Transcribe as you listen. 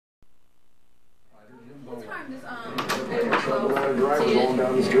Going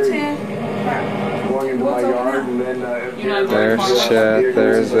down the street, going into my yard, and then there's Chet,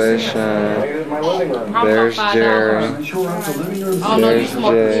 there's Aishan, there's Jerry, there's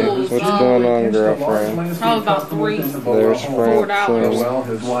Jay. What's going on, girlfriend? Probably about There's Frank. Well,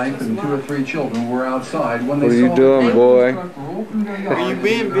 his wife and 2 or 3 children were outside when they What are you saw doing, boy? Where you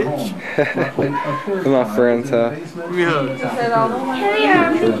been, bitch? At my friend's house.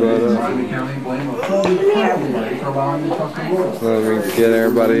 Let me get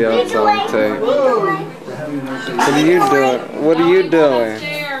everybody else on tape. What are you doing? What are you doing?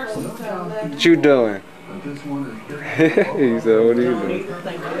 What you doing? He said, what are you doing?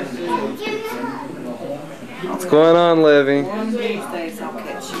 What's going on, Livy?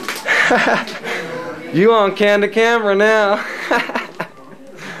 You on candid camera now.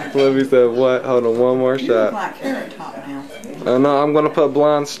 Livy said, what? Hold on, one more shot. Oh no, I'm gonna put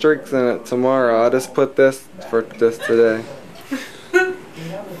blonde streaks in it tomorrow. I just put this for this today.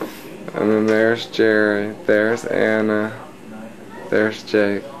 And then there's Jerry, there's Anna, there's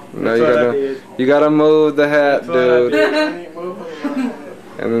Jake. No, you gotta move the hat, dude. And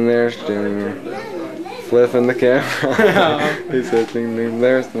then there's Junior, flipping the camera. He said, ding ding.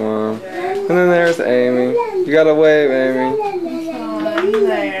 There's Mom, and then there's Amy. You gotta wave, Amy.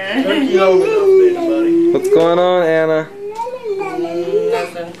 What's going on, Anna?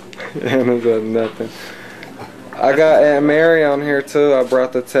 Anna said nothing. I got Aunt Mary on here too. I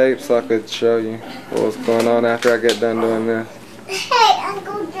brought the tape so I could show you what was going on after I get done doing this. Hey,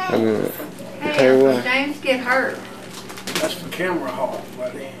 Uncle James. Hey, what? James get hurt. That's the camera haul,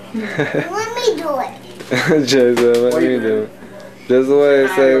 buddy. Let me do it. Jay said, let me do it. Just the way it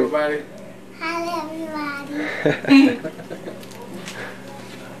Hi, says. everybody. Hi, everybody.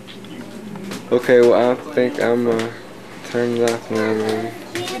 Okay, well, I think I'm gonna turn it off now, baby.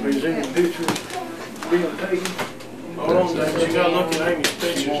 There's any pictures being taken. Hold on, James. You gotta look at Amy's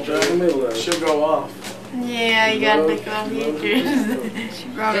pictures, James. She'll go off. Yeah, you gotta look on pictures. She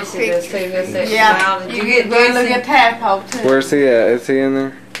brought a picture. Yeah, You get go look at Tadpole too. Where's he at? Is he in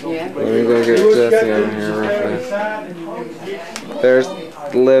there? Yeah. Let me go get Jesse on here real fast. There's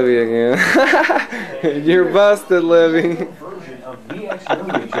Livy again. You're busted, Livy.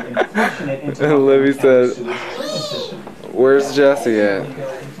 Livy said, where's Jesse at?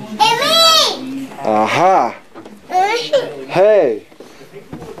 Amy! Aha! Hey!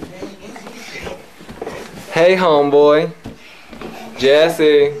 Hey, homeboy.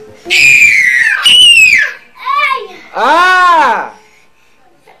 Jesse. Ah!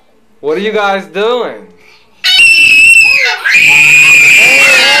 What are you guys doing?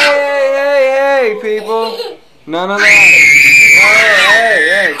 Hey, people. None of that.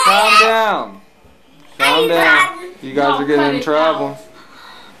 Hey, calm down. Calm down. You guys are getting in trouble.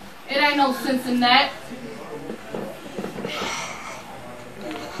 It ain't no sense in that.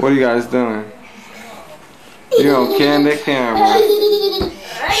 What are you guys doing? You on candid camera. I'm not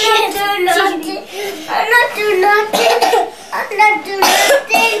doing nothing. I'm not doing nothing. I'm not doing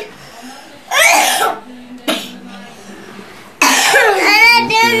nothing. I'm not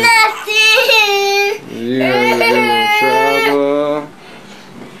doing nothing. You guys are getting in trouble.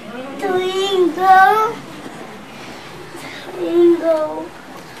 Twinkle. Twinkle.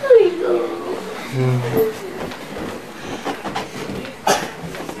 Twinkle.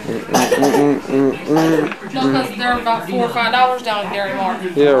 No, because they're about $4 or $5 down at Dairy Mart.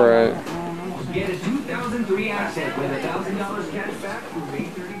 Yeah, right. Get a 2003 asset with $1,000 cash back through May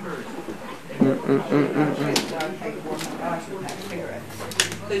 31st.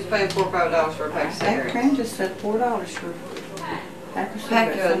 Who's paying $4 or $5 for a pack of cigarettes? That just said $4 for a pack of Pack of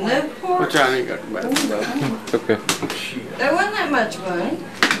cigarettes. Newport? Which I ain't got the back. Okay. There wasn't that much money.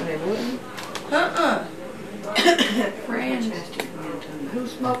 They wouldn't. Friends. Who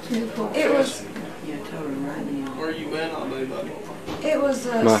smokes Newport? It was. Yeah, tell her right now. Where you been all day, buddy? It was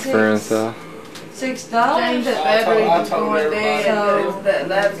My friend's house. $6. James at battery was going dead.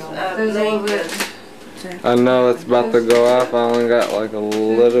 That's There's a little bit. I know it's about to go off. I only got like a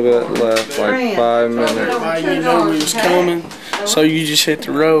little bit left, like 5 minutes. Everybody you know we was coming, so you just hit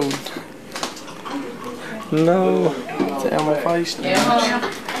the road. No. Damn my face. Where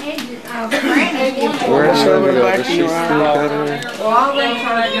did she go? Did she sneak out of here? Well, all they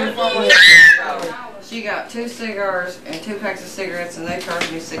charged me for was she got 2 cigars and 2 packs of cigarettes, and they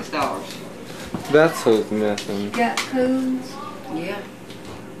charged me $6. That's who's missing. Got Coons. Yeah.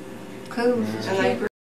 Coons. And they